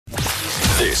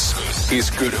This is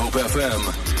Good Hope FM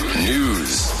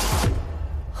News.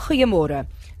 Goeiemôre.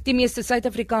 Die meeste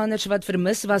Suid-Afrikaners wat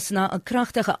vermis was na 'n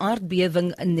kragtige aardbewing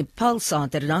in Nepal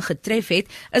Saterdag getref het,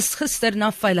 is gister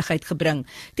na veiligheid gebring.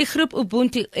 Die groep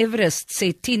Ubuntu Everest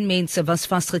sê 10 mense was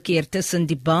vasgekeer tussen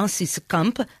die basiese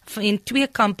kamp en 2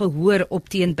 kampe hoër op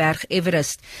teen berg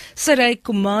Everest. Sarai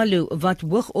Kumalu, wat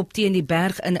hoog op teen die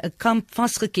berg in 'n kamp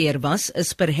vasgekeer was,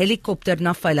 is per helikopter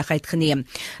na veiligheid geneem.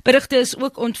 Berigte is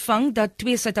ook ontvang dat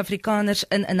 2 Suid-Afrikaners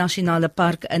in 'n nasionale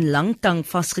park in Langtang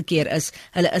vasgekeer is.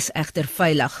 Hulle is egter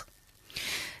veilig.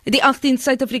 Die 18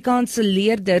 Suid-Afrikaanse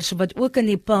leerders wat ook in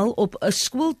Nepal op 'n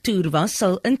skooltoer was,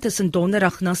 sal intussen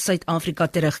donderdag na Suid-Afrika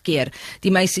terugkeer.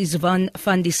 Die meisies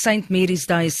van die St. Mary's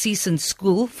Diocesan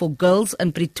School for Girls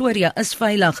in Pretoria is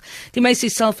veilig. Die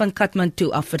meisies sal van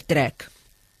Kathmandu af vertrek.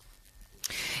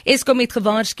 Eskom het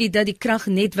gewaarsku dat die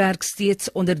kragnetwerk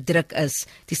steeds onder druk is.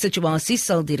 Die situasie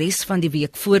sal die res van die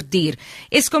week voortduur.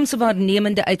 Eskom se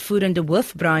waarnemende uitvoerende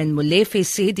hoof, Brian Molefe,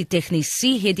 sê die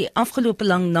tegnisie het die afgelope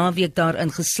lang naweek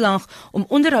daarin geslaag om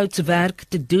onderhoudswerk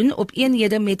te doen op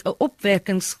eenhede met 'n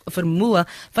opwekkingsvermoë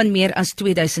van meer as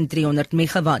 2300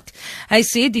 megawatt. Hy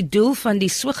sê die doel van die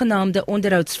sogenaamde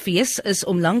onderhoudsfees is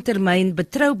om langtermyn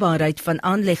betroubaarheid van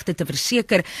aanlegte te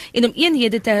verseker en om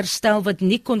eenhede te herstel wat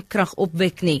nie kon krag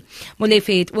opwek nie.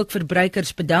 Molefe het ook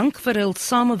verbruikers bedank vir hul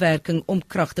samewerking om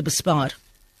krag te bespaar.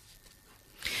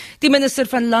 Die minister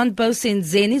van Landbou,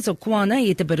 Senzeni Zokwana,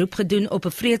 het 'n beroep gedoen op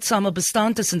 'n vreedsame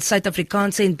bestaan tussen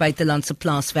Suid-Afrikaanse en buitelandse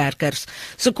plaaswerkers.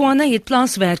 Zokwana het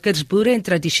plaaswerkers, boere en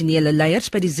tradisionele leiers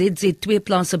by die ZZ2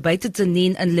 plase buite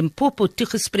Tzaneen in Limpopo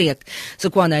toegespreek.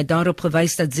 Zokwana het daarop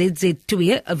gewys dat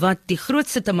ZZ2, wat die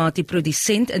grootste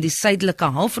tamatieprodusent in die suidelike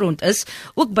halfrond is,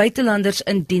 ook buitelanders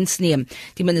in diens neem.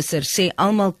 Die minister sê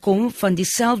almal kom van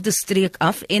dieselfde streek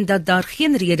af en dat daar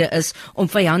geen rede is om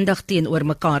vyandig teenoor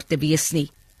mekaar te wees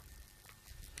nie.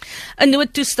 'n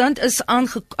noodtoestand is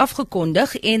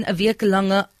afgekondig en 'n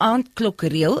weeklange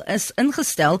aandklokreël is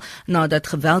ingestel nadat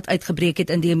geweld uitgebreek het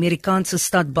in die Amerikaanse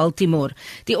stad Baltimore.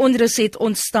 Die onrus het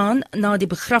ontstaan na die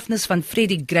begrafnis van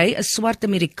Freddie Gray, 'n swart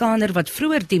Amerikaner wat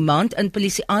vroeër die maand in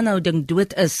polisieaanhouding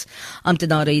dood is.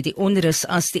 Amptenare het die onrus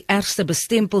as die ergste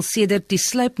bestempel sedert die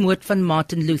sluipmoord van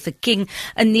Martin Luther King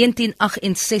in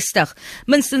 1968.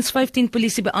 Minstens 15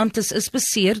 polisiebeamptes is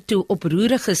beseer toe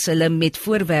oproeriges hulle met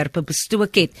voorwerpe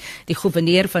bestook het. Die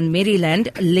gouverneur van Maryland,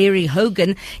 Larry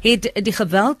Hogan, het die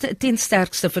geweld ten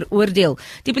sterkste veroordeel.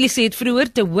 Die polisie het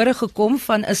vroeër te hore gekom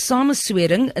van 'n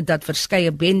sameswering dat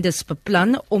verskeie bendes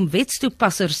beplan om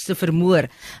wetstoepassers te vermoor.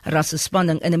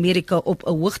 Rassespanning in Amerika op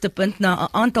 'n hoogtepunt na 'n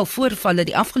aantal voorvalle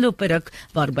die afgelope ruk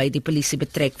waarby die polisie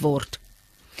betrek word.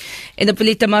 En op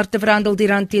die markte verhandel die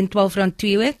rand teen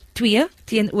R12.2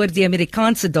 teenoor die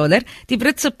Amerikaanse dollar. Die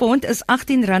Britse pond is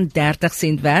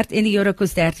R18.30 werd en die euro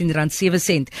kos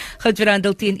R13.07. Goud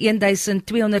verhandel teen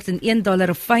 $1,201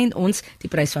 'n fyn ons. Die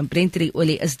prys van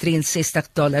Brent-olie is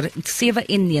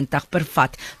 $63.97 per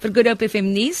vat. Vir Good Hope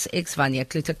FM nuus, ek's Vanya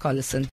Kluter-Collison.